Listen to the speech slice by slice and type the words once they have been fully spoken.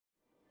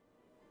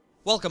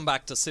Welcome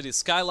back to City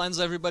Skylines,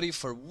 everybody,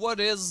 for what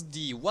is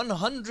the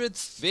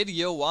 100th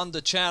video on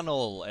the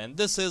channel. And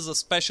this is a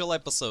special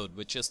episode,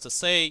 which is to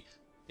say,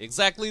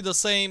 exactly the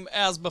same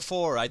as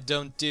before. I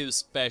don't do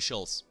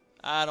specials.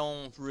 I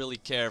don't really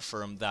care for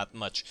them that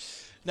much.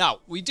 Now,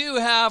 we do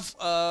have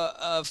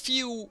a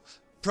few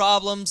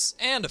problems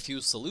and a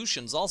few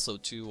solutions also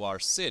to our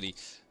city,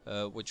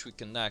 which we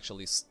can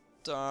actually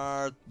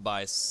start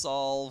by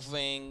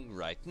solving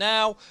right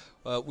now.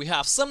 We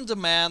have some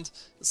demand,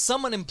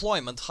 some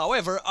unemployment.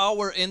 However,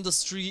 our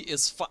industry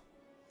is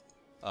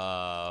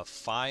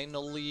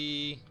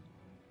finally,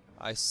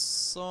 I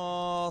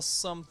saw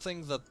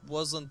something that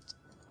wasn't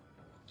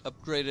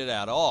upgraded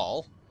at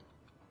all.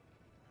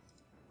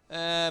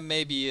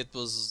 Maybe it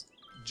was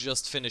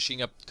just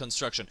finishing up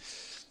construction.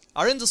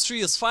 Our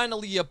industry is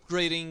finally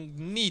upgrading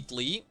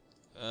neatly.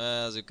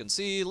 As you can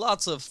see,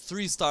 lots of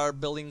 3-star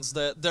buildings.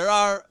 There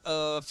are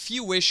a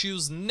few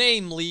issues,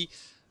 namely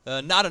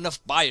not enough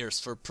buyers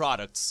for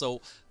products.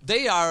 So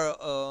they are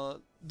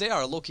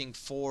looking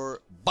for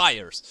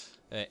buyers,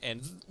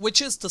 and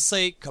which is to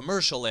say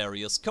commercial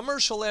areas.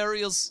 Commercial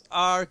areas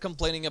are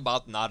complaining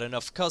about not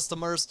enough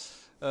customers,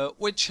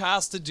 which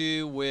has to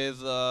do with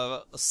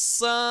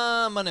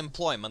some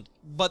unemployment.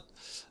 But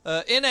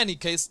in any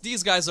case,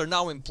 these guys are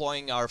now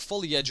employing our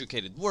fully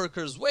educated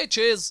workers, which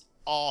is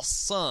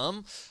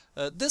awesome.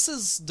 This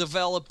is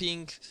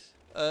developing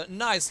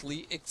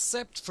nicely,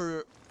 except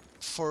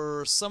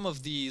for some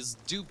of these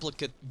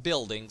duplicate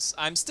buildings.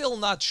 I'm still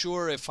not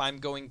sure if I'm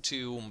going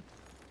to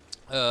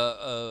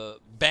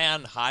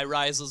ban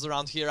high-rises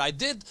around here. I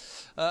did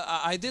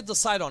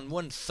decide on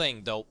one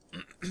thing, though.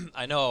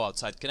 I know,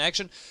 outside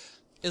connection,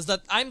 is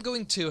that I'm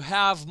going to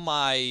have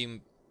my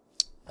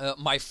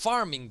my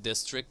farming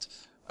district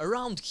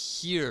around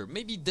here,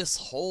 maybe this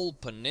whole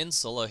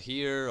peninsula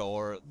here,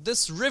 or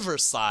this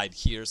riverside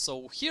here.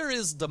 So here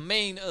is the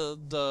main,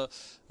 the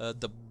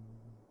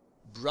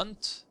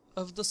brunt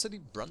of the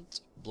city,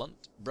 brunt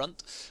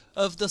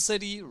of the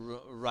city,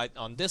 right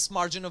on this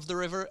margin of the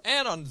river,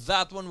 and on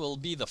that one will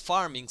be the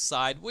farming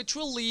side, which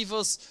will leave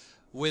us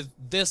with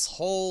this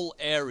whole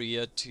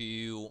area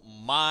to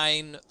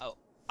mine.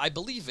 I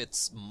believe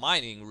it's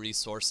mining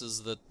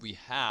resources that we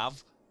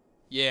have.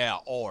 Yeah,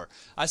 or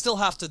I still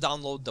have to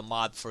download the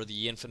mod for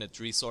the infinite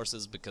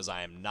resources, because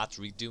I am not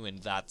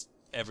redoing that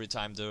every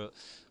time the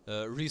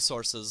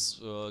resources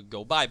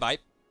go bye-bye.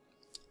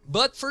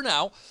 But for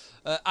now,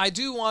 I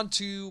do want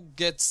to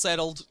get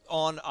settled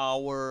on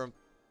our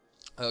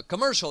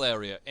commercial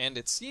area, and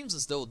it seems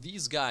as though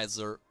these guys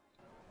are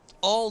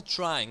all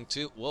trying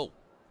to...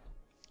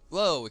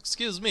 Whoa,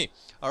 excuse me.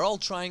 Are all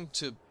trying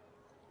to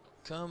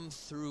come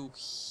through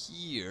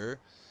here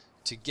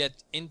to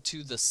get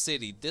into the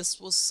city.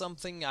 This was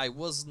something I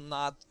was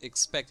not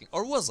expecting.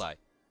 Or was I?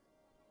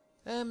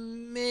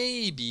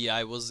 Maybe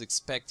I was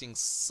expecting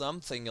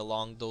something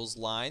along those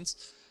lines.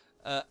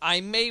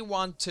 I may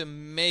want to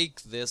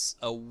make this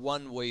a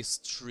one-way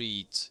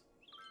street.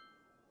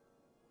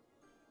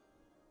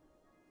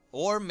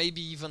 Or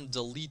maybe even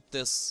delete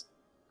this.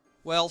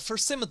 Well, for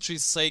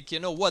symmetry's sake, you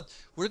know what?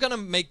 We're gonna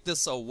make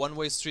this a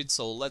one-way street,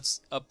 so let's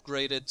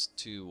upgrade it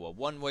to a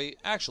one-way.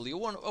 Actually, a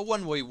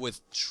one-way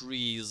with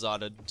trees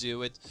ought to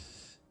do it.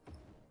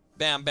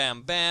 Bam,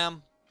 bam,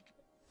 bam.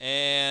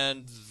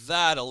 And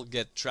that'll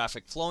get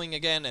traffic flowing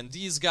again, and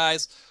these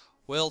guys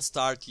will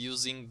start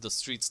using the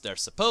streets they're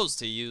supposed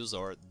to use,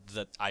 or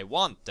that I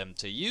want them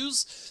to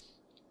use.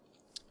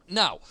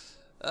 Now,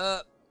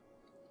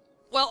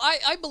 well,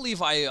 I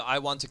believe I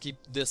want to keep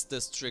this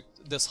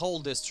district, this whole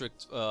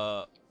district,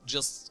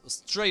 just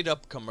straight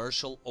up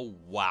commercial. Oh,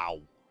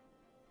 wow.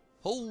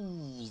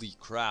 Holy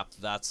crap,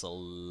 that's a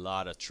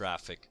lot of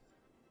traffic.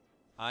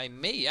 I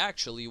may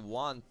actually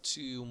want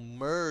to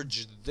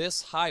merge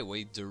this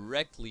highway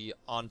directly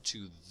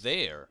onto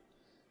there.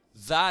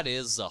 That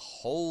is a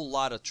whole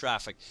lot of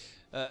traffic.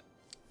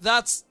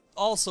 That's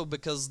also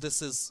because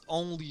this is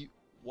only...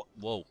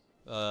 Whoa,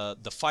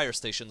 the fire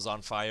station's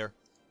on fire.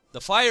 The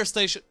fire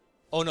station...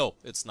 Oh no,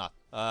 it's not.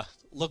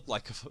 Looked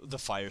like the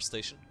fire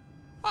station.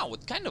 Wow,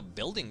 what kind of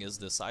building is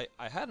this? I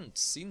hadn't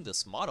seen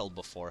this model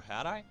before,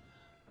 had I?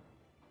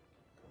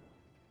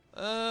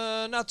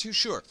 Not too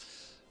sure.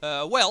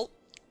 Well,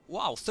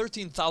 wow,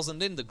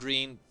 13,000 in the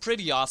green.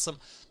 Pretty awesome.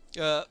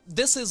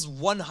 This is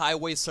one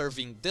highway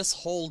serving this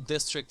whole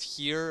district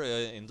here,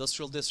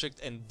 industrial district,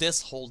 and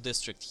this whole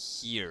district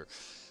here.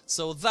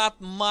 So that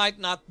might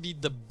not be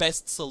the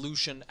best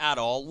solution at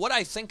all. What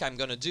I think I'm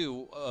gonna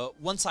do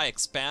once I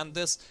expand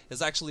this is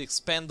actually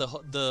expand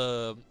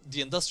the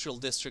industrial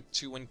district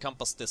to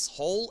encompass this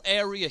whole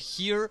area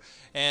here,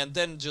 and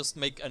then just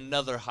make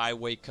another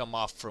highway come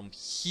off from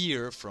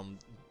here, from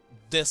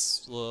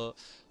this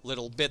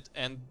little bit,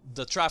 and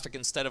the traffic,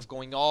 instead of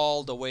going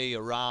all the way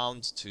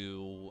around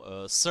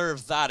to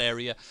serve that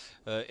area,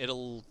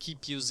 it'll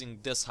keep using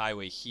this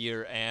highway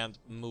here and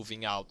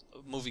moving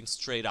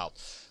straight out.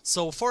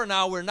 So for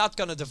now, we're not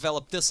going to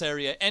develop this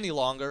area any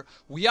longer.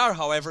 We are,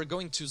 however,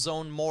 going to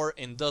zone more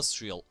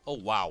industrial. Oh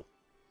wow,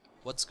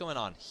 what's going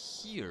on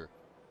here?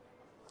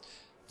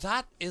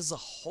 That is a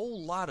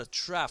whole lot of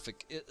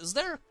traffic. Is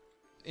there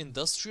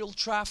industrial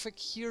traffic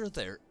here?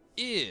 There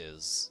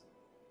is.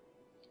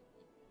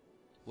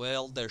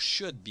 Well, there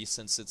should be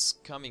since it's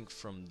coming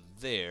from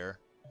there.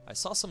 I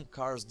saw some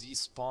cars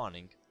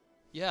despawning.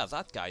 Yeah,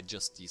 that guy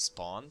just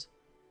despawned.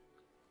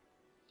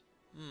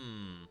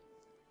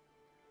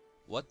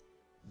 What?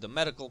 The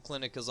medical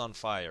clinic is on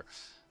fire.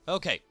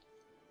 Okay.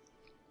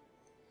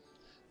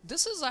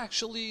 This is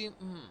actually...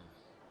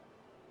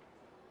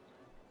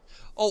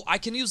 Oh, I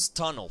can use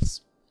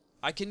tunnels.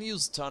 I can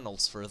use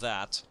tunnels for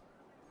that.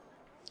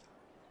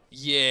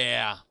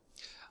 Yeah.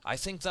 I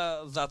think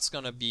that's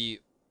gonna be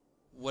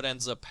what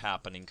ends up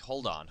happening.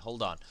 Hold on,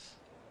 hold on.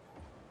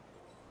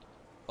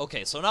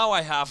 Okay, so now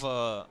I have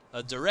a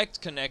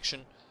direct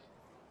connection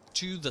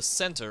to the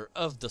center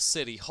of the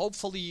city.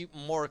 Hopefully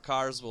more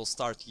cars will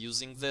start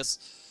using this.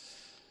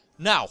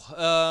 Now,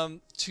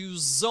 to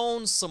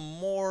zone some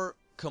more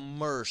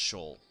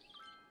commercial.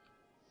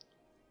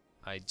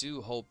 I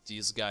do hope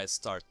these guys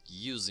start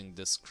using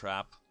this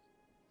crap.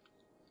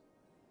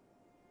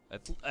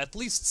 At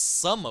least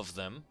some of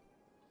them.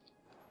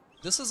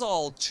 This is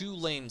all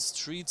two-lane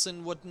streets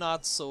and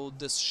whatnot, so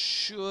this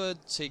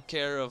should take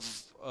care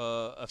of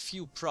a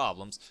few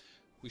problems.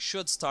 We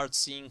should start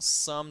seeing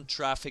some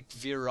traffic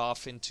veer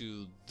off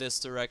into this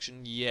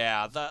direction.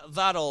 Yeah,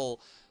 that'll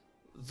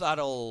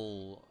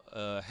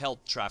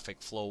help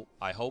traffic flow,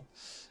 I hope.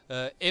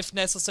 If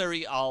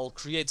necessary, I'll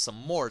create some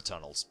more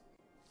tunnels.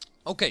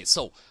 Okay,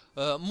 so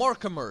more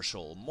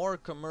commercial. More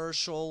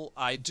commercial.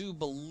 I do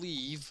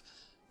believe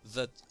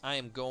that I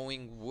am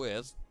going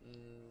with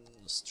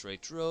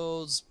straight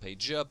roads,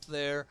 page up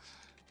there.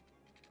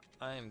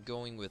 I am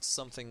going with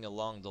something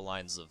along the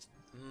lines of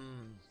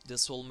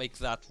this will make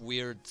that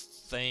weird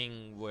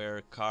thing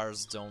where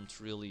cars don't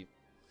really...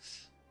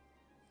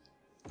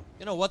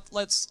 You know what?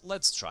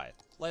 Let's try it.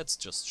 Let's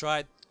just try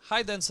it.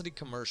 High density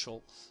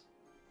commercial.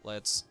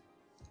 Let's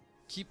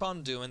keep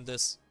on doing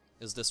this.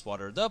 Is this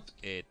watered up?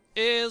 It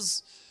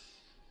is.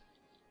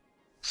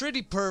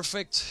 Pretty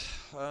perfect.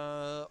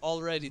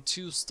 Already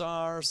 2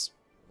 stars.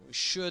 We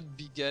should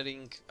be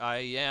getting... I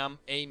am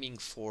aiming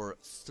for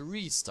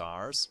 3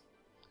 stars.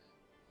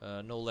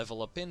 No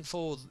level up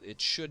info. It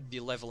should be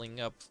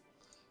leveling up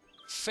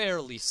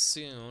fairly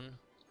soon.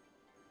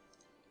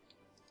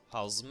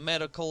 How's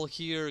medical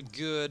here?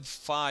 Good.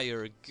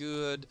 Fire,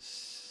 good.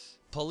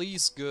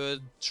 Police,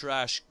 good.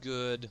 Trash,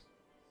 good.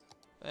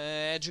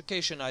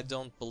 Education, I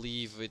don't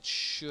believe it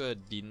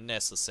should be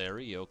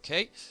necessary.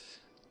 Okay.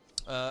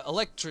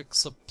 Electric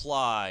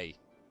supply.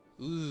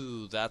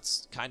 Ooh,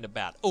 that's kind of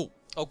bad. Oh,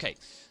 okay.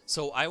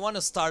 So I want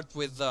to start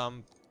with...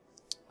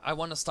 I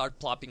want to start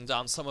plopping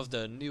down some of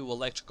the new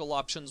electrical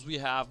options we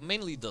have,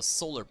 mainly the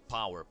solar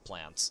power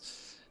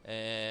plants.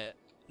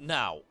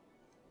 Now,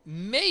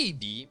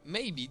 maybe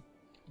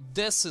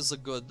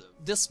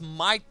this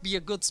might be a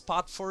good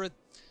spot for it,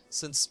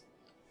 since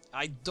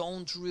I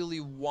don't really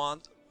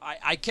want,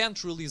 I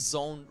can't really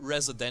zone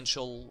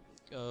residential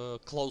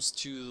close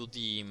to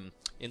the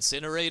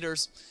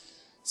incinerators.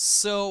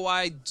 So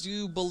I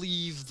do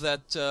believe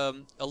that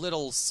a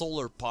little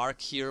solar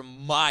park here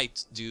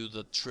might do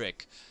the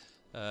trick.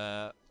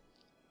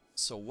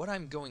 So what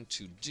I'm going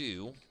to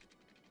do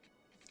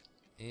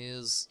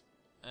is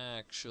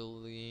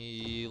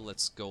actually,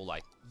 let's go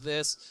like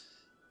this.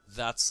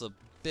 That's a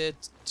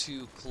bit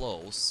too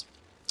close.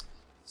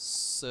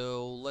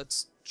 So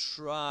let's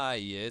try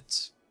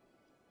it.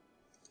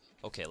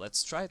 Okay,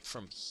 let's try it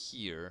from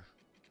here.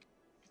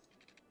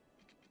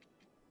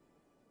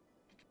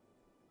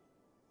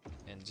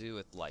 And do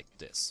it like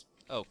this.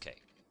 Okay.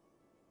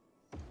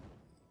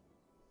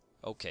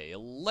 Okay,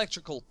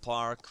 electrical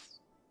park.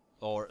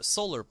 Or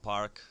solar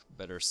park,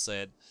 better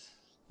said.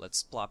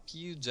 Let's plop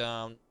you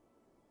down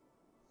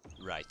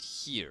right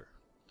here.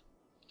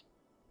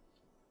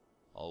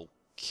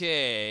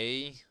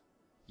 Okay.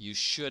 You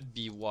should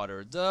be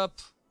watered up.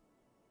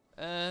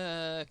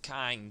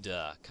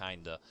 Kinda.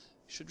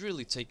 Should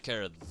really take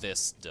care of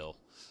this, though.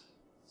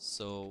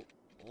 So,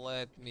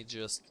 let me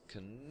just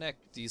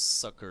connect these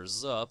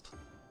suckers up.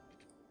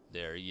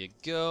 There you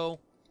go.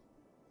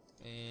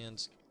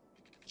 And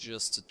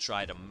just to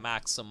try to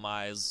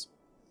maximize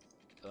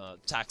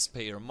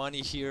taxpayer money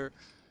here.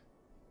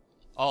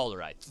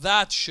 Alright,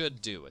 that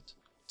should do it.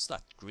 What's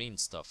that green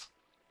stuff?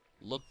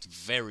 Looked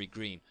very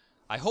green.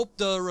 I hope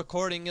the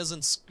recording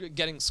isn't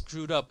getting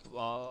screwed up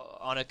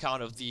on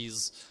account of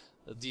these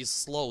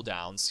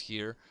slowdowns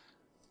here.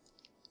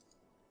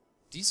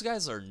 These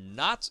guys are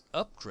not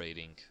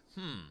upgrading.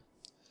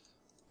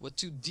 What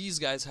do these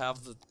guys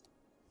have that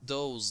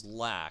those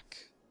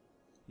lack?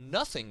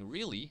 Nothing,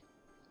 really.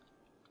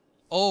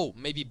 Oh,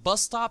 maybe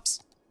bus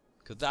stops?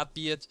 Could that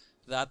be it?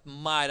 That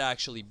might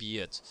actually be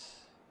it.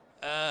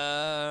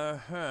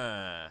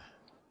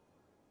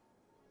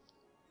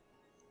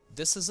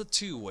 This is a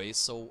two-way,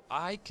 so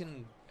I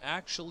can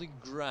actually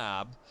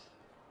grab...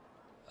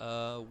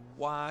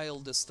 while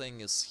this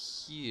thing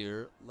is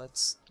here,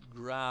 let's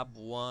grab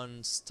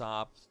one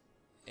stop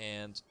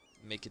and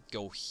make it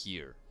go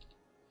here.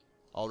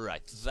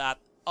 Alright, that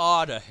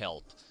oughta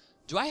help.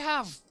 Do I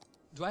have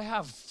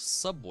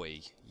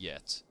subway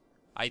yet?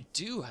 I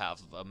do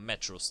have a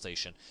metro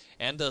station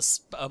and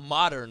a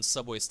modern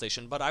subway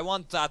station, but I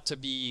want that to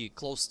be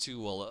close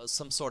to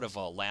some sort of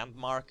a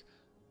landmark.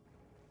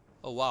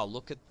 Oh wow,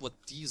 look at what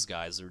these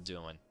guys are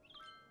doing.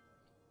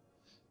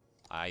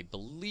 I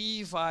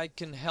believe I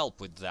can help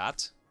with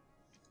that.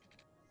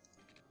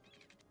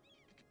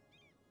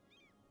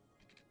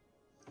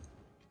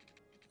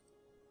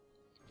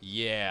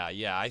 Yeah,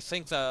 I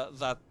think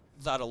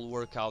that'll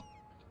work out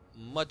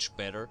much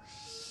better.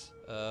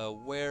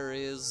 Where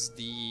is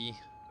the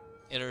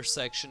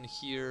intersection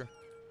here?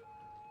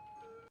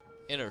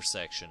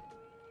 Intersection.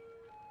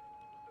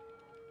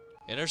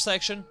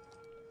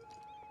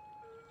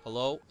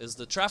 Hello? Is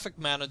the traffic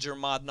manager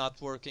mod not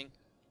working?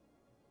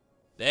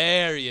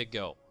 There you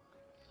go.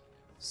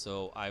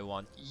 So I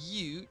want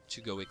you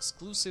to go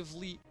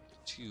exclusively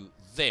to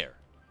there.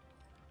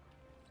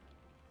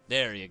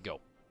 There you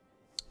go.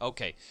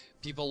 Okay,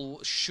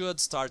 people should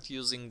start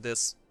using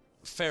this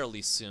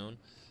fairly soon.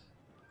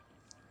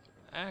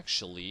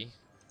 Actually,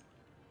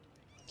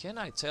 can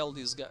I tell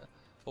these guys?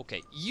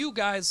 Okay, you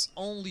guys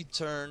only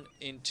turn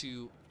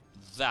into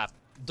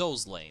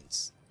those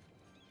lanes.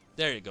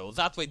 There you go.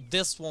 That way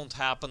this won't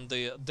happen.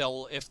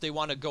 They'll if they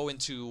want to go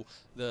into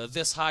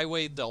this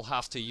highway, they'll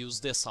have to use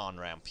this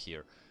on-ramp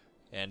here.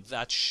 And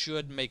that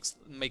should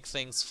make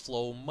things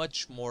flow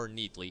much more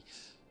neatly.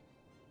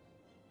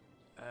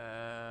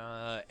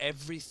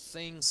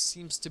 Everything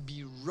seems to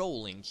be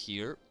rolling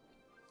here.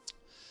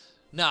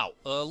 Now,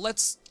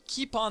 let's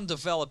keep on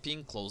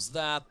developing, close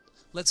that.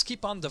 Let's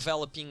keep on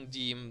developing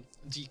the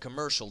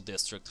commercial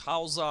district.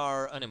 How's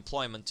our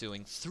unemployment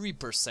doing?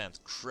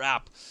 3%.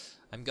 Crap.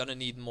 I'm gonna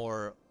need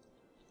more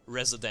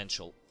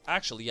residential.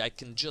 Actually, I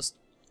can just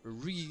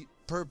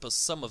repurpose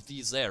some of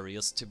these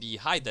areas to be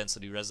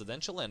high-density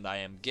residential, and I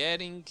am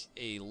getting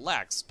a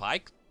lag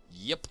spike.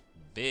 Yep,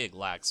 big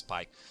lag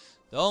spike.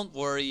 Don't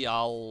worry,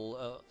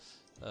 I'll...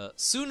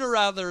 sooner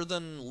rather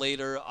than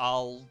later,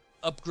 I'll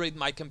upgrade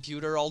my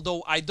computer,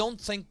 although I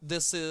don't think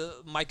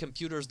my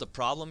computer's the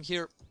problem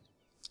here,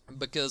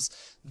 because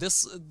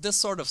this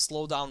sort of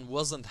slowdown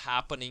wasn't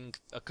happening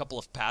a couple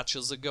of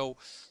patches ago,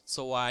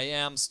 so I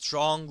am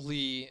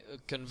strongly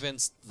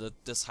convinced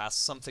that this has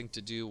something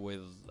to do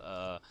with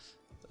a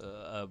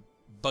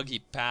buggy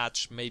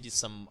patch, maybe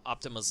some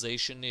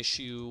optimization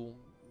issue,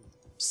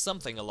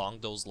 something along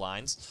those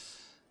lines.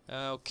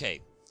 Okay,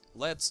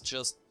 let's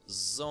just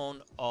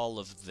zone all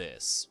of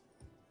this.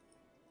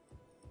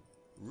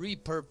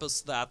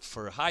 Repurpose that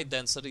for high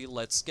density.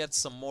 Let's get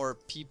some more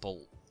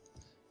people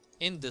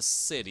in this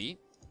city.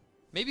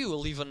 Maybe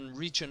we'll even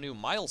reach a new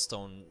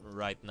milestone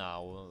right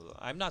now.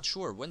 I'm not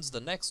sure. When's the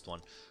next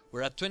one?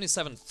 We're at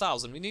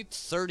 27,000. We need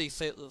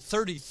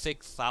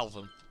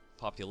 36,000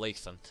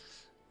 population.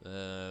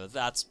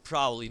 That's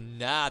probably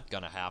not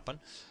gonna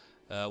happen.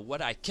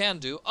 What I can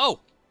do...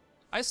 Oh!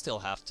 I still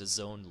have to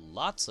zone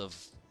lots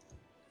of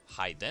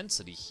high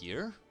density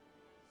here.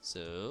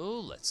 So,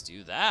 let's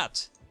do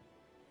that.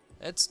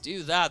 Let's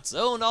do that.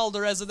 Zone all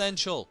the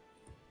residential.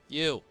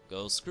 You,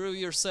 go screw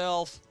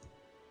yourself.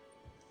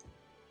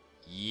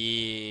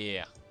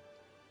 Yeah.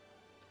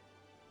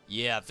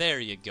 Yeah, there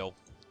you go.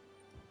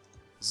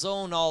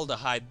 Zone all the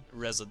high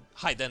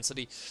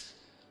density.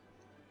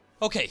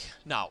 Okay,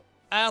 now,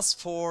 as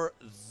for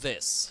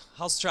this,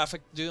 how's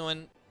traffic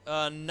doing?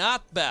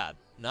 Not bad.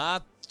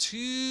 Not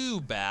too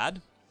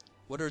bad.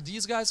 What are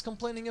these guys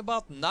complaining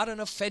about? Not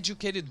enough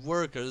educated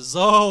workers.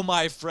 Oh,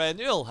 my friend,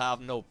 you'll have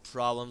no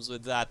problems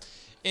with that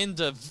in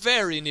the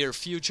very near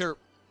future.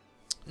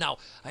 Now,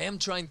 I am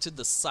trying to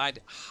decide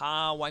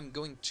how I'm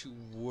going to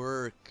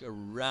work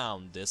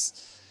around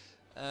this.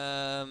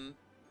 I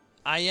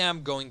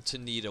am going to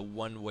need a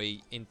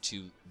one-way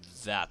into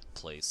that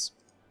place.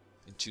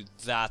 Into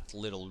that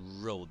little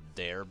road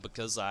there,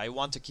 because I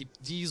want to keep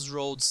these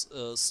roads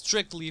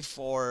strictly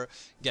for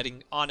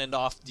getting on and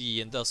off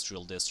the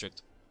industrial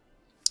district.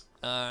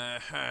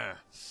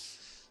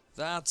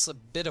 That's a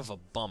bit of a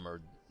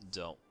bummer,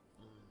 though.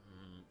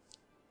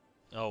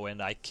 Oh,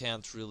 and I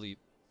can't really...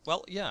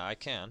 Well, yeah, I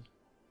can.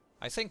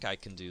 I think I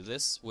can do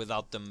this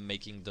without them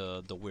making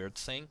the weird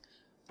thing.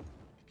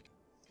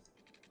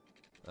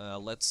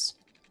 Let's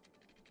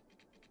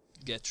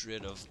get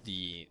rid of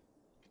the...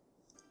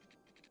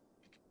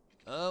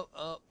 I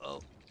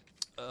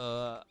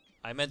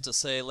meant to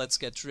say let's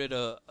get rid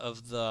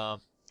of the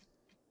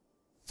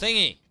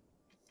thingy.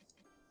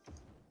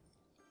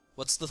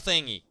 What's the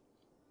thingy?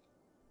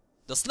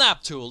 The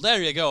snap tool,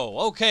 there you go.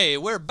 Okay,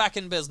 we're back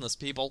in business,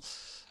 people.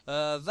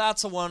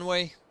 That's a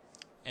one-way,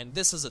 and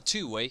this is a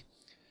two-way.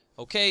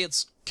 Okay,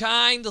 it's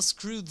kinda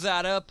screwed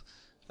that up.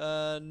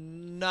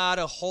 Not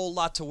a whole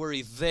lot to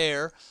worry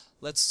there.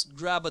 Let's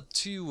grab a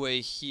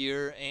two-way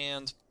here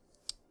and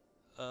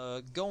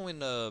go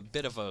in a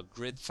bit of a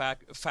grid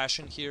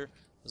fashion here.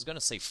 I was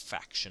gonna say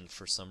faction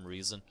for some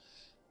reason.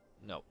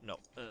 No.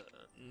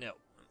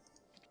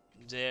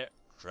 There.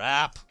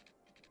 Crap.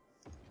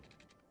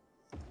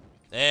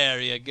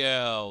 There you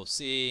go.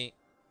 See?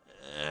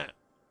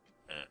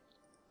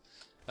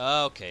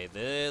 Okay,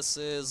 this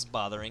is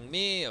bothering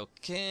me.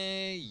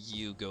 Okay,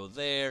 you go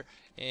there,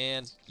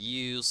 and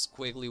you,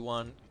 squiggly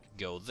one,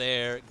 go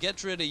there.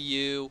 Get rid of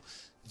you.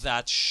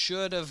 That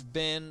should have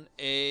been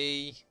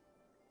a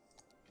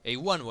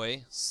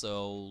one-way,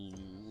 so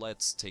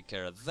let's take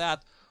care of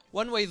that.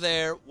 One way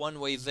there, one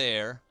way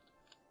there,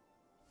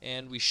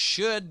 and we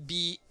should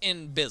be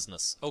in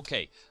business.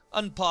 Okay,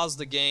 unpause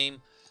the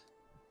game,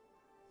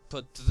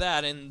 put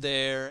that in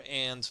there,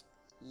 and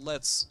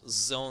let's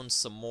zone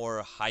some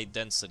more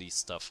high-density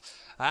stuff.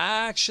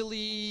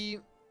 Actually,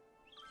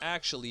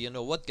 you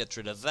know what? Get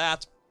rid of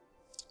that.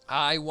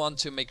 I want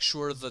to make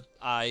sure that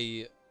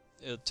I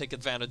take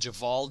advantage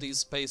of all these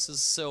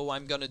spaces, so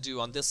I'm gonna do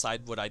on this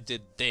side what I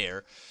did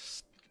there.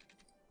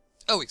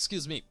 Oh,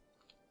 excuse me.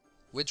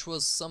 Which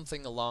was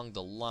something along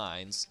the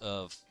lines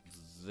of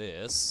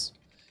this.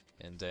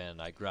 And then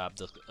I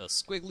grabbed a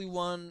squiggly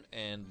one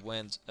and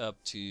went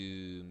up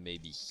to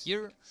maybe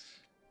here.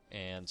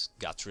 And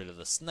got rid of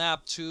the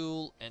snap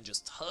tool and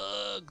just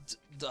hugged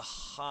the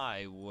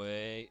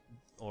highway,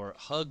 or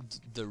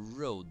hugged the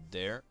road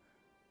there.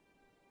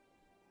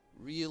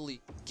 Really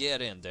get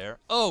in there.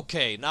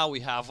 Okay, now we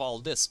have all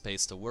this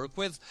space to work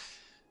with,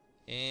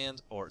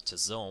 and or to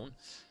zone.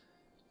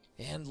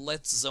 And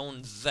let's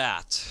zone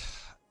that.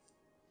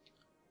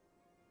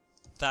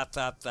 That,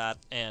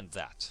 and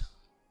that.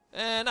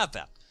 And not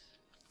that.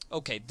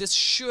 Okay,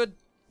 this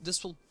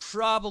will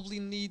probably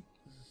need...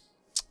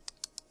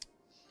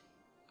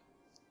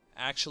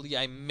 Actually,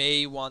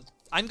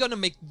 I'm gonna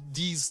make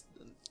these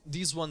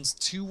ones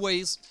two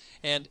ways,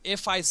 and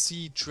if I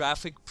see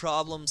traffic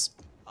problems,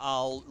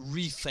 I'll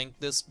rethink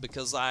this,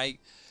 because I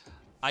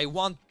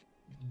want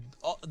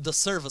the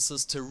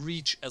services to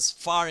reach as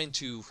far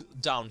into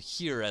down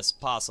here as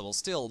possible.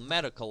 Still,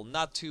 medical,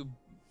 not too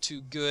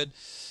good.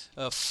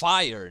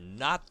 Fire,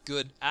 not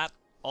good at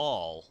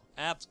all.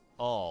 At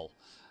all.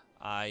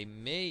 I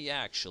may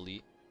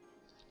actually...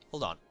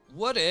 Hold on.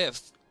 What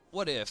if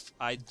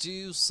I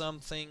do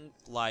something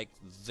like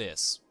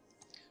this?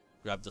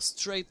 Grab the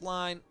straight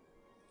line.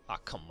 Ah,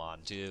 come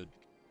on, dude.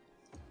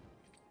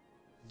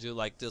 Do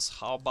like this.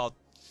 How about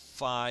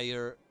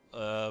fire?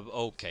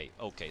 Okay,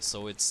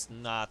 so it's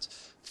not...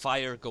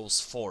 Fire goes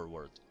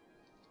forward.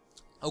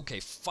 Okay,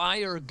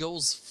 fire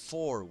goes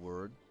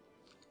forward.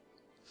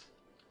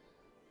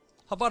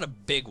 How about a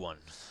big one?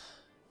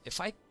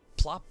 If I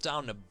plop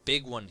down a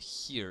big one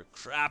here...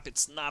 Crap,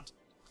 it's not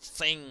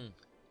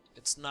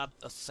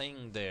a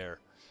thing there.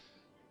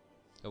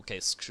 Okay,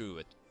 screw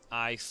it.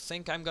 I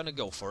think I'm gonna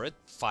go for it.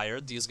 Fire.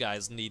 These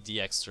guys need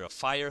the extra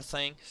fire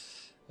thing.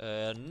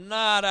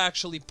 Not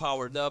actually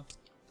powered up.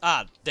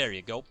 Ah, there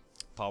you go.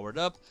 Powered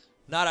up.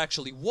 Not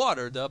actually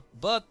watered up,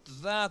 but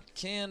that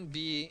can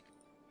be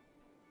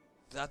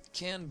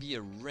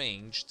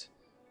arranged.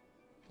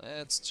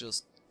 Let's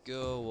just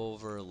go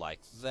over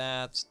like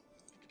that.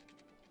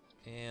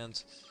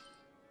 And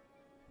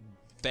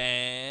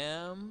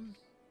bam.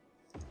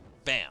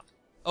 Bam.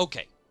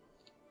 Okay.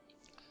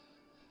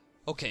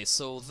 Okay,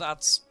 so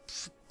that's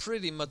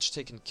pretty much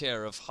taken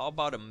care of. How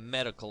about a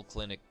medical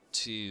clinic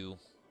too?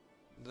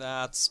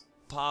 That's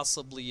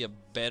possibly a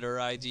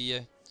better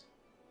idea.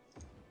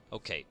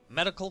 Okay,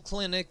 medical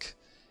clinic,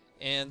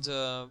 and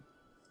how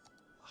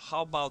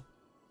about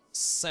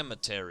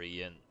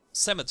cemeteries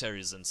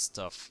and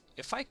stuff?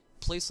 If I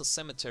place a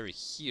cemetery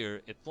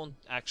here, it won't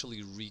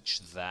actually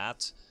reach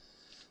that.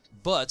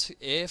 But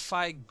if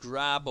I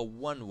grab a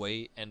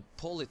one-way and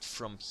pull it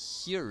from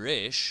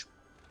here-ish...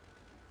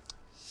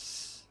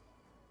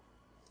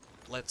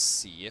 Let's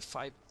see, if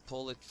I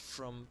pull it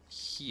from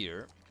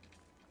here,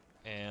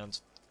 and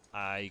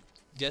I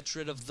get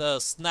rid of the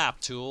snap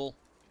tool...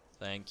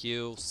 Thank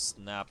you,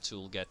 snap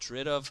tool get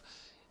rid of.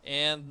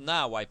 And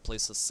now I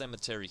place a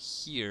cemetery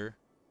here.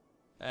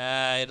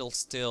 It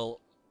still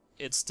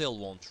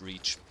won't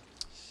reach.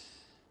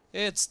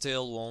 It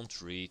still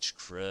won't reach,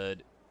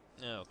 crud.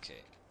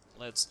 Okay,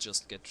 let's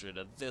just get rid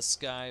of this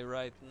guy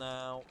right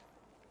now.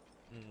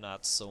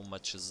 Not so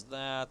much as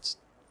that.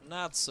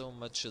 Not so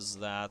much as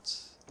that.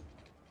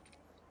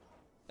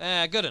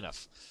 Good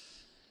enough.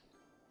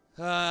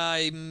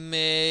 I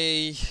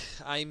may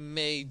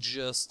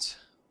just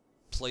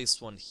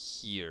place one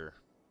here.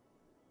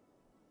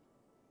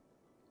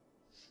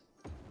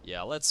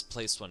 Yeah, let's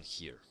place one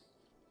here.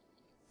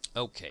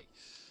 Okay.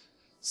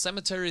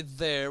 Cemetery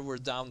there, we're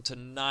down to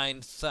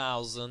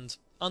 9,000.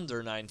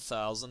 Under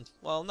 9,000.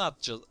 Well,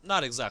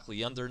 not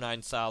exactly under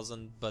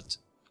 9,000, but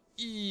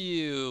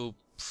you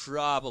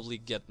probably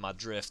get my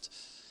drift.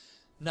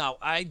 Now,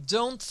 I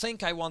don't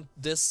think I want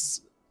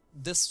this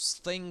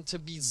thing to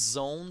be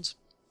zoned,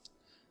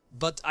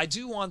 but I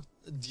do want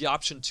the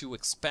option to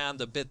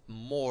expand a bit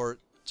more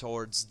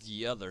towards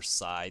the other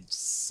side.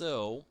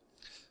 So,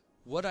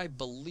 what I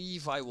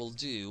believe I will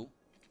do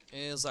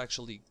is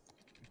actually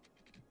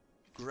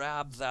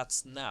grab that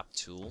snap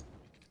tool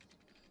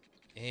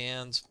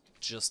and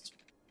just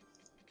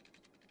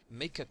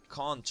make a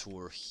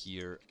contour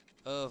here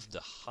of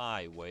the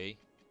highway.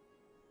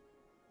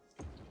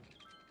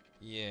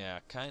 Yeah,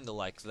 kinda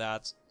like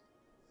that.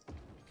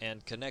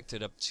 and connect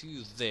it up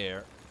to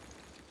there.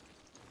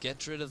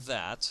 Get rid of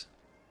that.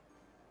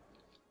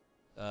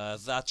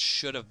 That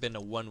should have been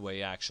a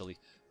one-way, actually.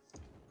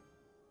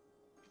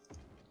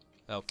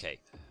 Okay,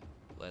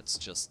 let's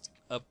just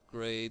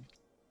upgrade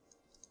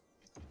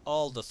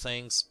all the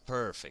things.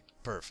 Perfect,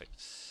 perfect.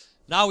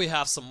 Now we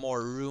have some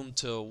more room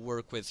to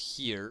work with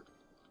here.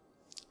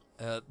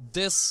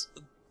 This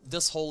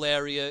whole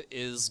area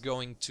is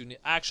going to...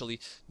 Actually,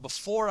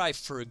 before I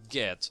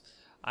forget,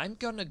 I'm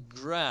gonna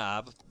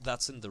grab...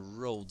 That's in the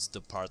roads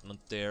department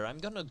there. I'm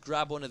gonna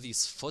grab one of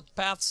these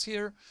footpaths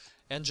here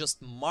and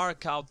just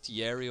mark out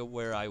the area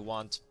where I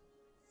want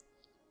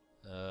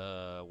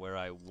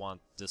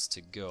this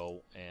to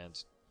go.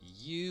 And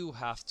you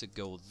have to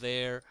go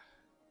there,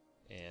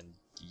 and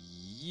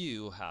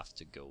you have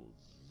to go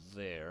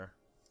there.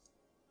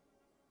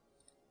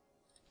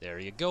 There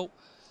you go.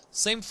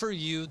 Same for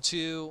you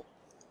two.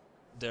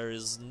 There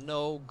is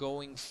no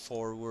going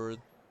forward.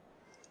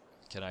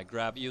 Can I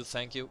grab you?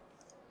 Thank you.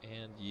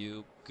 And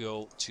you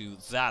go to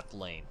that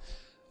lane.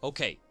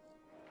 Okay.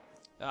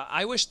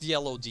 I wish the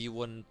LOD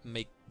wouldn't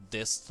make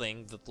this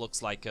thing that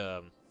looks like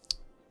a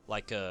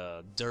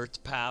dirt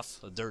path,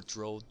 a dirt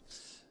road.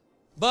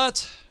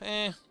 But,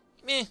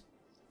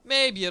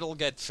 maybe it'll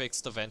get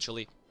fixed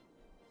eventually.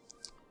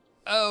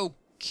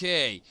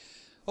 Okay.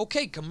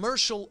 Okay,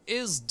 commercial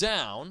is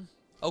down.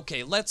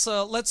 Okay, let's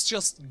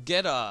just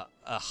get a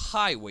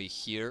highway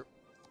here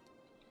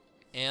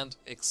and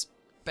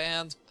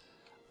expand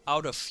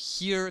out of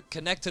here,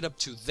 connect it up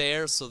to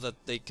there so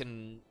that they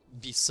can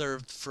be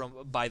served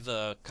by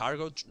the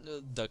cargo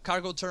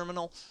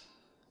terminal.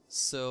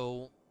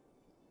 So,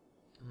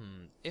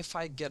 if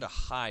I get a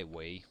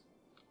highway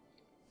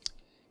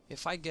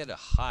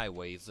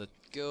that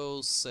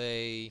goes,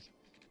 say,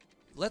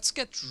 let's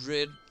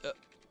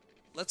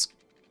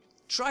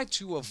try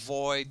to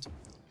avoid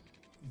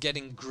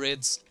getting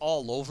grids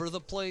all over the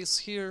place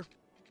here.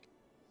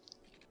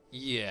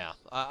 Yeah,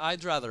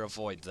 I'd rather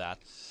avoid that.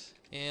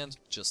 And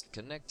just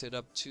connect it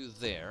up to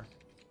there.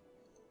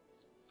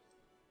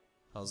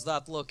 How's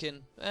that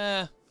looking?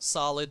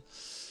 Solid.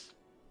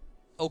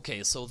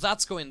 Okay, so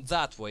that's going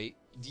that way.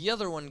 The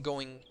other one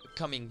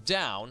coming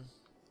down.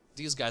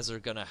 These guys are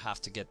gonna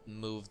have to get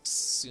moved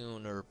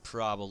sooner,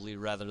 probably,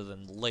 rather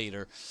than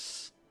later.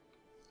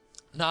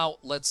 Now,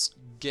 let's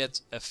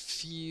get a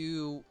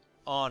few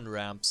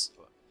on-ramps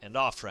and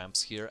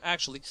off-ramps here.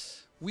 Actually,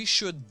 we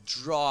should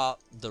draw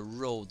the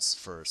roads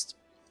first.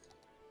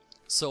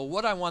 So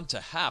what I want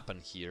to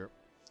happen here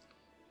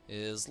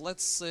is,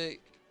 let's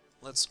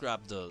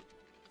grab the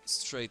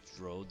straight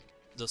road,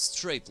 the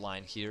straight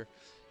line here,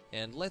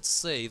 and let's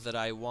say that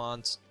I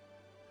want,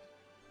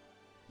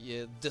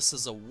 yeah, this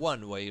is a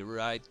one-way,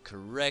 right?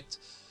 Correct.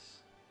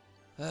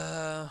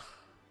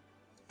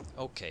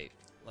 Okay,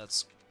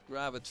 let's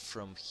grab it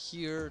from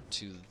here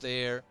to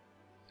there,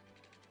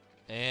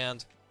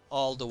 and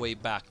all the way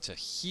back to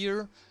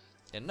here.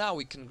 And now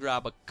we can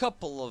grab a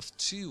couple of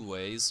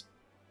two-ways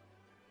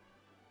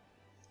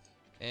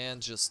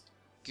and just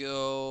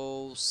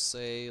go,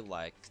 say,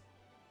 like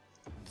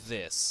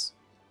this.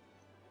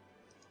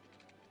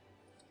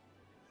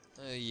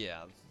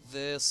 Yeah,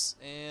 this,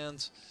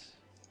 and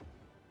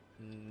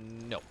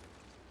no.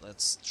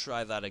 Let's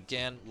try that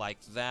again, like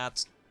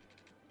that,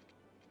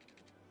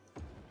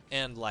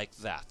 and like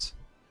that.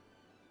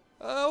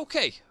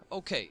 Okay,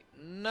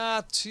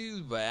 not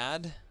too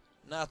bad,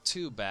 not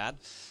too bad.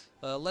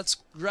 Let's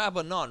grab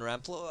an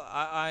on-ramp.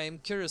 I'm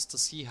curious to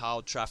see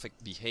how traffic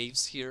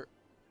behaves here.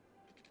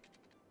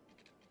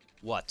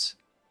 What?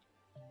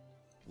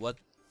 What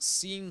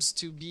seems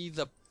to be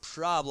the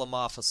problem,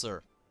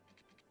 officer?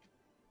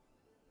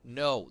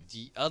 No,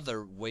 the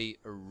other way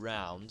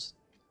around.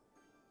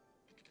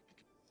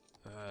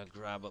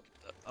 Grab a...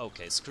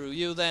 Okay, screw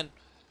you then.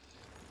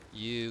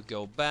 You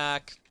go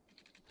back.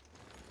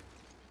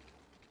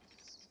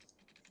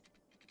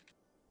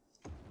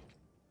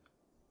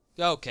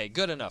 Okay,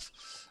 good enough.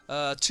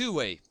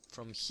 Two-way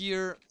from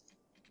here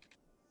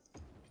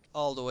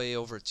all the way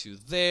over to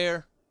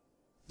there.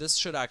 This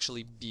should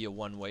actually be a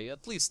one-way,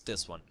 at least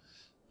this one.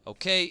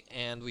 Okay,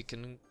 and we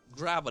can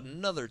grab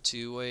another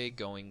two-way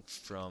going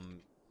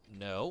from...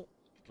 No,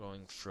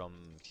 going from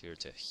here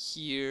to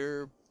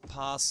here,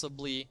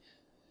 possibly.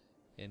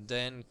 And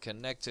then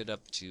connect it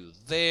up to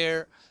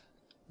there.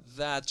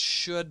 That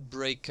should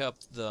break up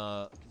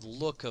the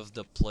look of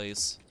the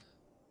place.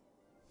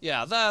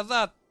 Yeah,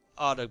 that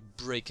ought to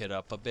break it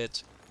up a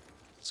bit.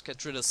 Let's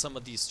get rid of some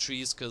of these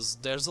trees, because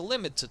there's a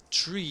limited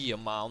tree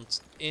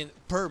amount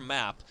per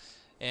map.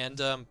 And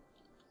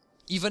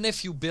even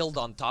if you build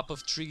on top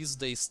of trees,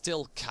 they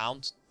still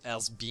count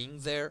as being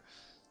there.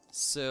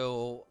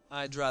 So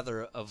I'd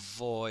rather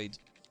avoid...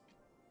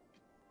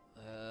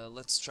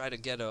 let's try to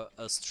get a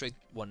straight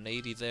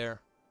 180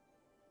 there,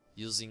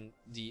 using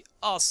the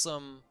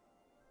awesome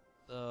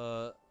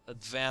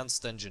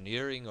advanced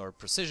engineering or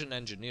precision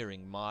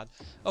engineering mod.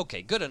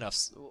 Okay, good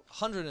enough.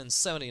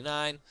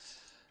 179.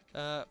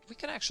 We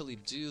can actually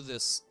do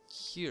this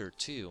here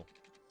too.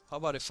 How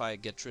about if I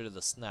get rid of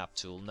the snap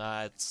tool?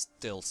 Nah, it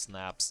still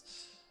snaps.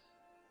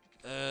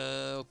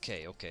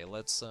 Okay,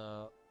 let's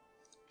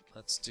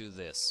do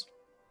this.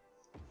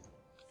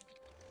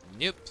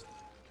 Nope.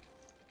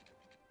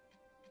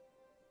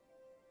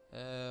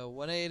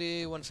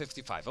 180,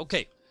 155.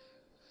 Okay.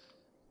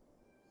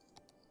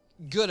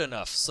 Good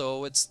enough.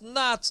 So it's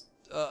not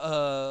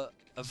a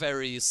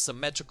very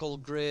symmetrical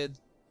grid,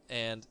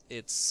 and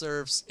it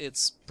serves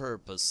its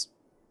purpose.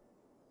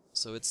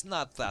 So it's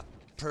not that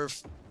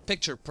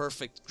picture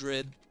perfect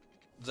grid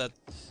that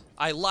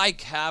I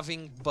like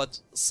having,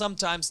 but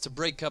sometimes to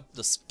break up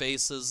the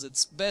spaces,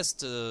 it's best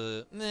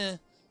to,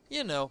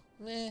 you know,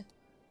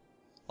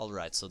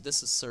 Alright, so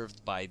this is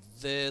served by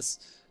this.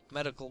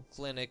 Medical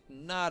clinic,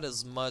 not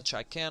as much.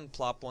 I can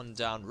plop one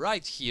down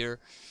right here.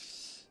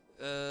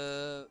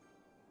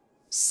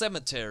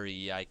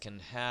 Cemetery I can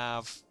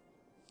have.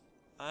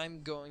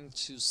 I'm going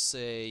to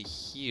say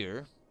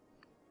here.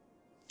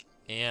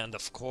 And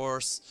of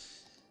course,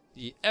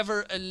 the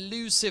ever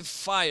elusive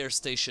fire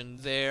station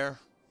there.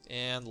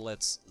 And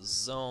let's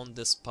zone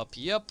this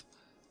puppy up.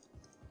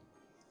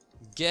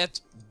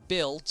 Get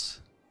built.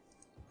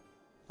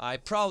 I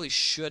probably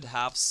should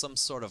have some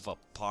sort of a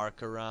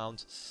park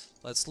around.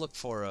 Let's look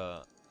for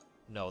a...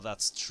 No,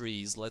 that's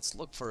trees. Let's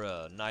look for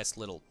a nice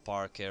little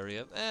park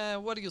area.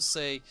 What do you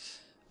say?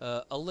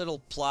 A little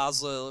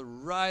plaza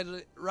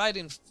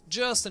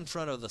just in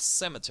front of the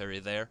cemetery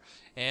there.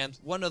 And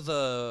one of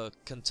the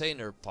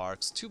container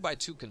parks,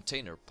 2x2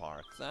 container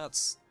park.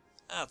 That's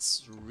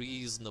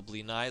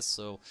reasonably nice.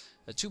 So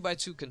a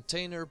 2x2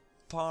 container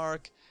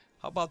park.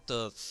 How about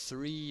the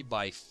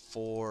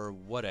 3x4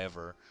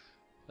 whatever?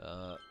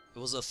 It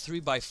was a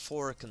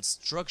 3x4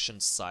 construction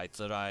site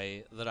that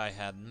I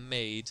had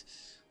made.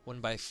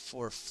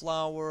 1x4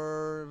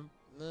 flower,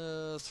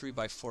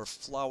 3x4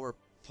 flower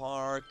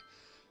park,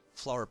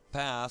 flower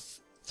path,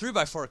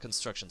 3x4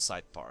 construction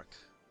site park.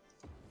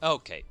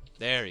 Okay,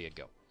 there you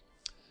go.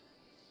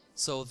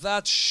 So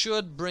that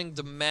should bring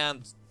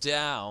demand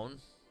down.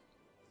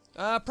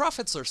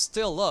 Profits are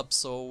still up,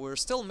 so we're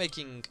still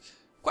making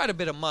quite a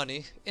bit of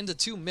money, in the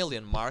 2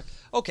 million mark.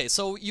 Okay,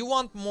 so you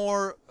want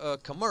more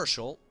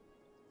commercial,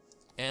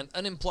 and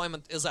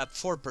unemployment is at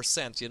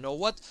 4%. You know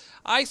what?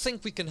 I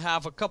think we can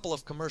have a couple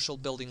of commercial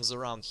buildings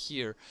around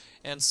here,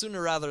 and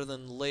sooner rather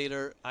than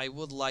later, I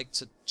would like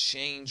to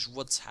change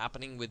what's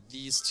happening with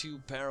these two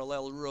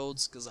parallel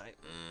roads, because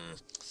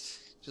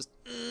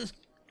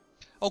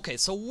Okay,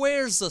 so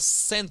where's the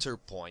center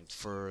point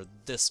for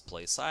this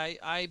place?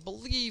 I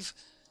believe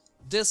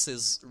this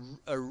is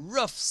a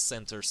rough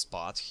center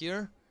spot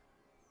here.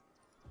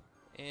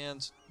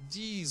 And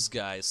these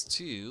guys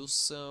too,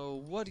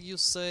 so what do you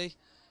say?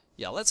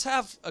 Yeah, let's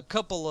have a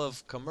couple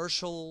of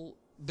commercial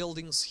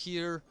buildings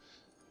here.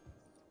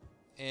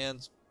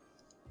 And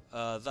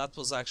that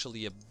was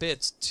actually a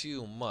bit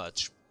too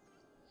much.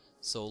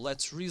 So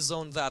let's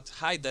rezone that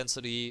high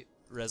density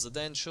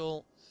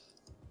residential.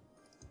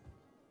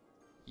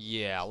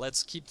 Yeah,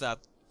 let's keep that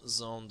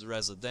zoned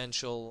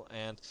residential,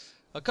 and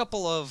a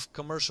couple of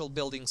commercial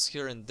buildings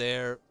here and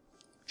there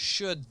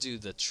should do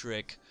the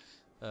trick.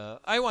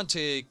 I want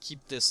to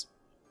keep this...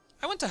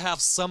 I want to have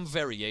some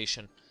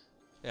variation.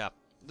 Yeah,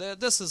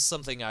 this is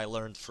something I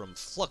learned from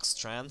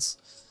Fluxtrans.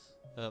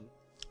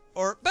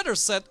 Or better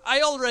said,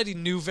 I already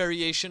knew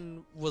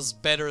variation was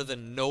better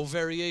than no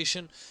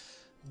variation,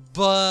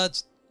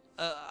 but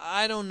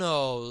I don't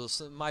know,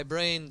 so my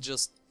brain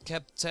just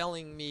kept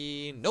telling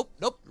me, nope,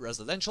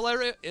 residential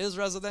area is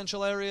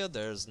residential area,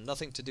 there's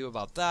nothing to do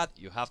about that,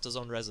 you have to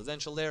zone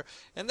residential there.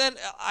 And then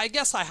I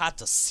guess I had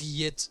to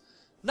see it,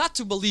 not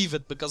to believe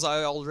it because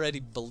I already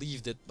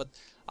believed it, but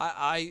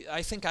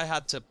I think I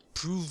had to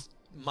prove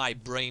my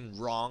brain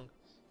wrong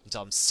and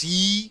tell him,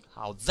 see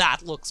how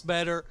that looks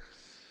better.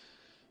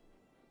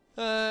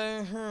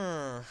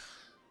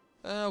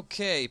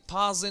 Okay,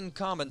 pause in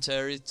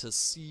commentary to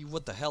see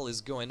what the hell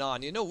is going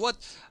on. You know what?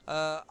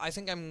 I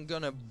think I'm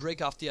gonna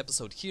break off the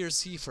episode here,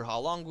 see for how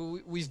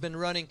long we've been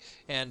running,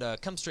 and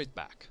come straight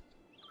back.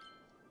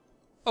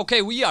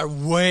 Okay, we are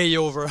way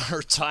over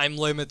our time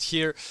limit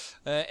here,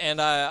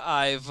 and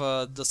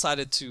I've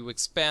decided to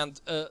expand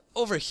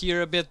over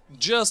here a bit,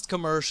 just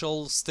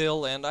commercial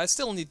still, and I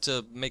still need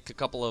to make a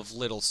couple of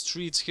little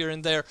streets here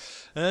and there.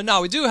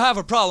 Now, we do have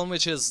a problem,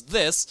 which is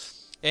this.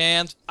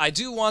 And I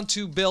do want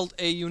to build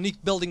a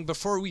unique building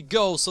before we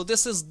go. So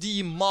this is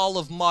the Mall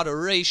of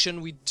Moderation.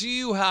 We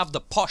do have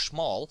the Posh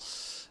Mall,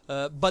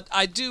 but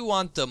I do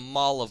want the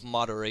Mall of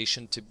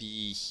Moderation to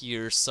be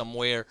here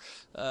somewhere.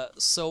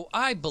 So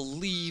I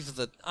believe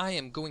that I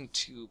am going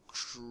to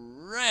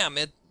cram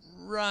it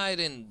right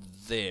in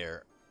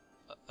there.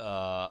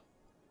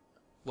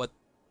 What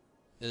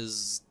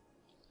is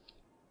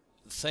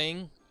the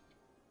thing?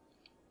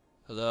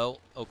 Hello?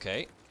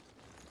 Okay.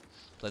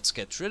 Let's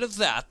get rid of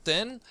that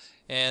then,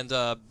 and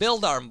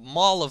build our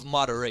Mall of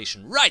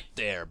Moderation right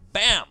there.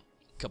 Bam!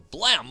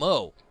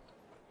 Kablamo!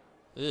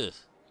 Ugh.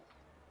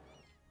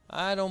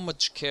 I don't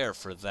much care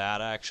for that,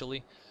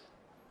 actually.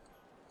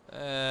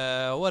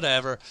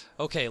 Whatever.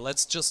 Okay,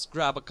 let's just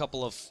grab a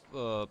couple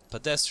of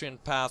pedestrian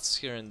paths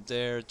here and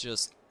there.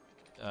 Just,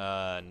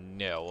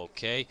 no,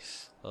 okay.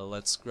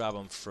 Let's grab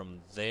them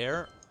from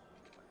there.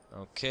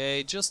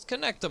 Okay, just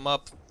connect them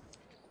up.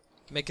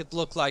 Make it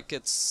look like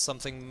it's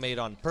something made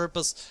on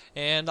purpose.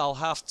 And I'll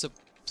have to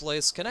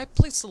place... Can I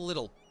place a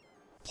little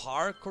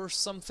park or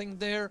something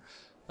there?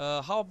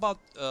 How about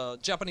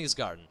Japanese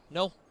garden?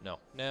 No? No.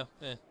 No?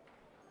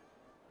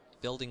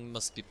 Building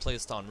must be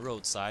placed on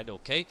roadside.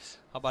 Okay.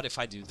 How about if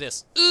I do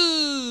this?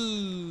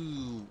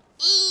 Ooh!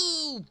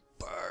 Ooh!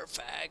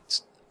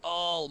 Perfect!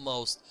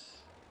 Almost.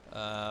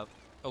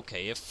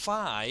 Okay, if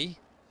I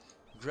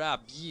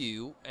grab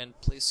you and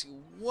place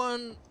you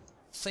one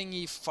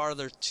thingy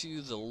farther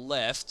to the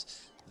left,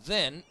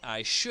 then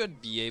I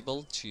should be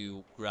able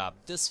to grab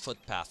this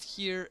footpath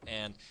here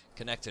and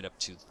connect it up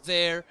to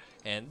there,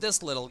 and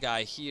this little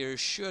guy here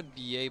should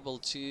be able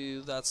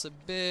to... That's a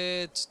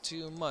bit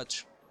too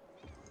much.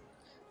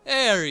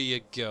 There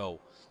you go.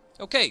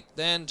 Okay,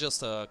 then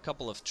just a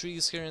couple of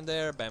trees here and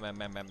there. Bam, bam,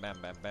 bam, bam, bam,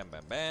 bam, bam,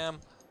 bam, bam.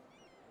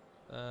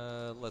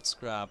 Let's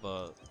grab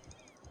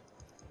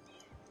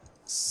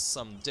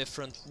some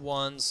different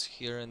ones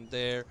here and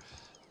there.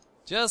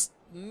 Just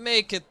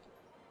make it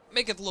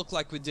look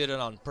like we did it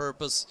on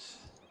purpose.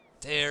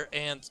 There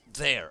and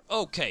there.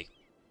 Okay.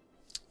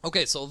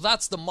 Okay, so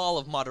that's the Mall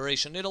of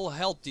Moderation. It'll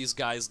help these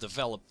guys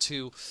develop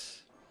too.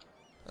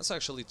 Let's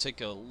actually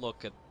take a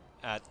look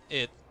at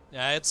it.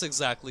 Yeah, it's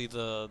exactly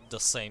the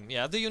same.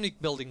 Yeah, the unique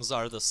buildings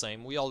are the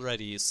same. We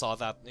already saw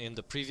that in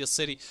the previous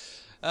city.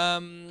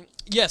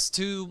 Yes,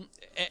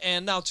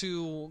 and now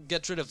to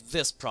get rid of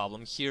this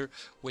problem here,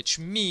 which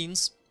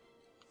means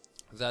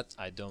that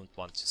I don't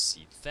want to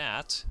see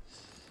that.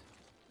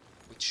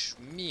 Which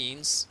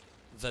means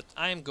that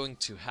I'm going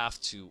to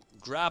have to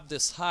grab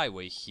this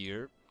highway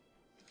here.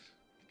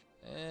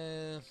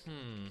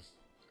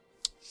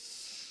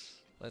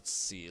 Let's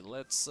see.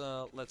 Let's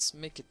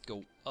make it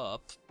go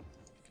up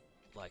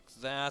like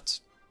that.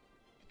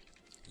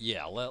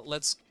 Yeah,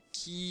 let's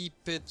keep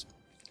it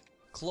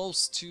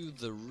close to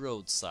the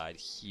roadside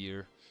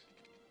here.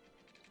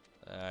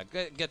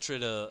 Get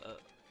rid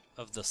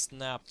of the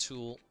snap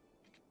tool.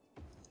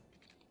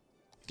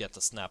 Get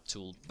the snap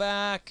tool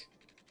back.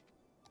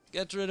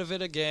 Get rid of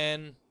it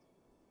again.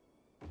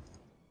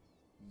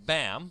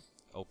 Bam.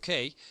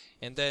 Okay.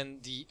 And then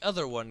the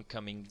other one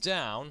coming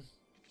down.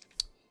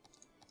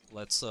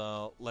 Let's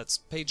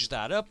page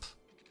that up.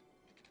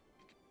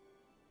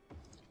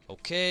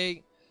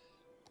 Okay.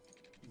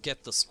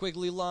 Get the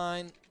squiggly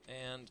line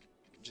and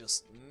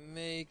just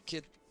make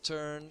it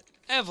turn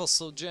ever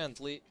so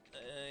gently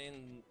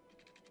in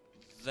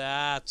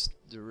that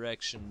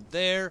direction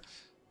there.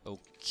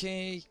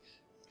 Okay.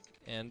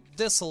 And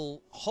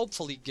this'll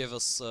hopefully give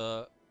us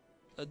a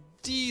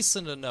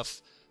decent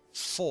enough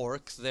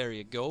fork. There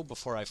you go.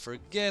 Before I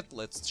forget,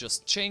 let's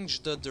just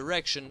change the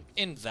direction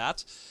in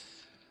that.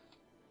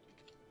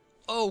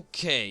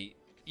 Okay.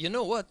 You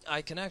know what?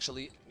 I can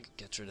actually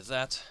get rid of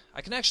that.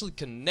 I can actually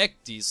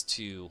connect these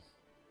two.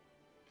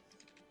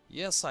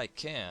 Yes, I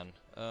can.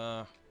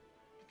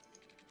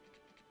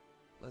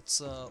 Let's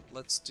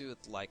do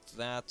it like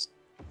that.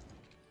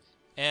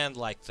 And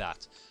like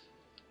that.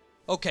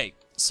 Okay,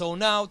 so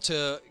now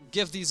to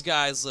give these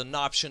guys an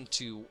option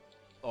to,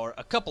 or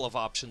a couple of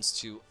options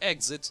to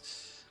exit,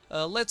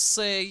 let's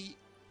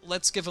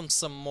give them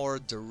some more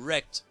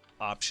direct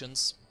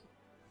options.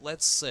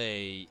 Let's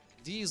say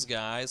these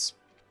guys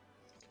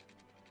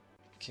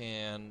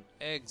can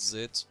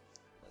exit.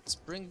 Let's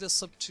bring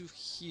this up to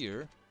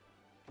here,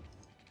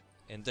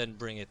 and then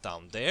bring it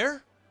down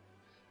there.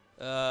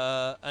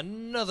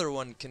 Another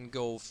one can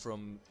go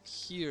from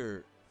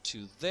here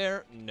to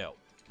there. No.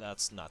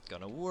 That's not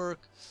gonna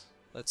work.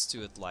 Let's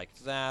do it like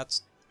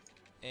that.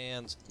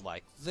 And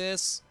like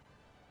this.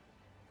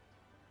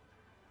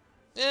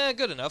 Yeah,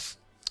 good enough.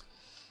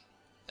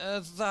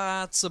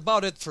 That's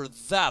about it for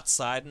that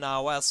side.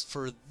 Now, as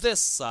for this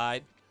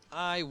side,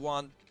 I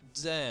want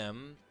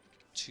them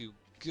to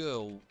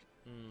go...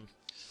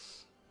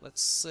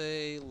 let's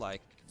say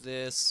like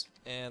this.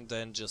 And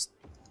then just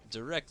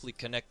directly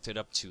connect it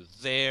up to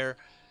there.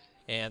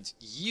 And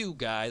you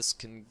guys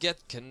can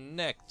get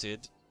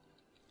connected...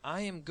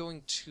 I am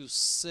going to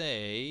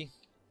say...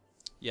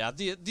 Yeah,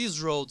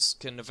 these roads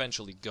can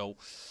eventually go.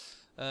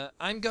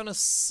 I'm gonna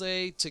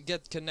say to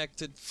get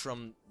connected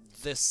from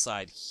this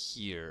side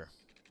here.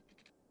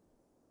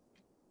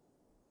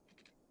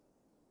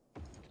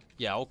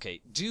 Yeah,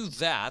 okay. Do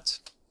that.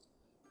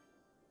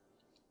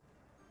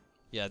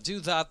 Yeah, do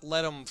that.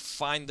 Let them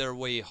find their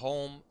way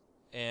home.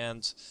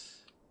 And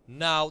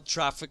now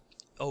traffic...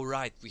 Oh,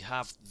 right. We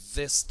have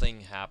this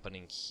thing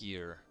happening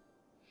here.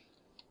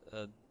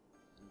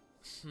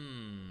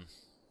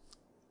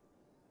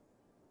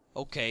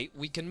 Okay,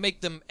 we can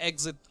make them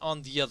exit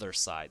on the other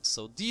side.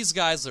 So these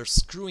guys are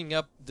screwing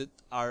up, that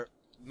are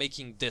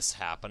making this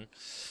happen.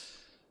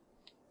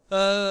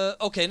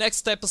 Okay,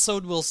 next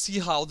episode we'll see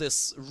how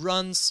this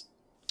runs,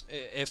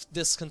 if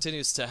this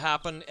continues to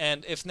happen,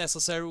 and if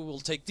necessary we'll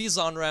take these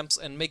on-ramps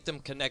and make them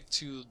connect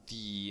to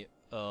the...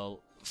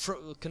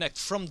 connect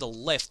from the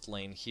left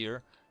lane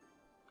here.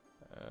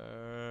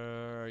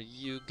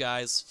 You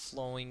guys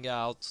flowing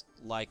out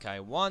like I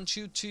want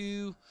you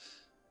to.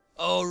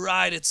 Oh,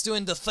 right, it's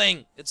doing the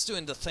thing. It's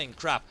doing the thing.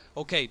 Crap.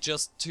 Okay,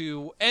 just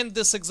to end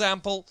this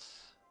example,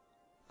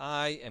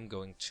 I am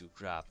going to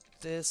grab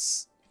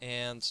this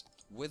and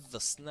with the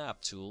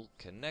snap tool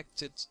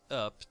connect it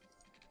up.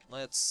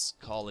 Let's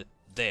call it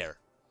there.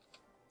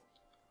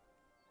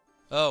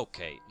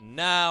 Okay,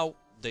 now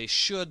they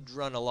should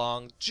run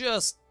along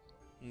just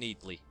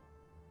neatly.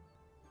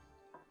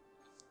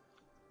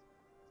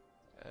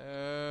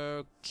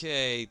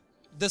 Okay,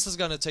 this is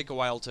gonna take a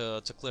while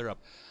to clear up.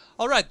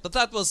 Alright, but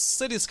that was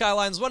City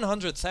Skylines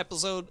 100th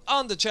episode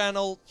on the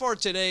channel for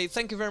today.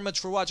 Thank you very much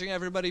for watching,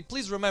 everybody.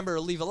 Please remember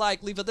to leave a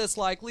like, leave a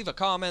dislike, leave a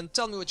comment,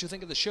 tell me what you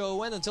think of the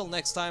show, and until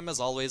next time, as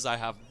always, I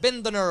have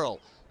been the Knurl,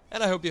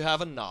 and I hope you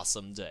have an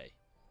awesome day.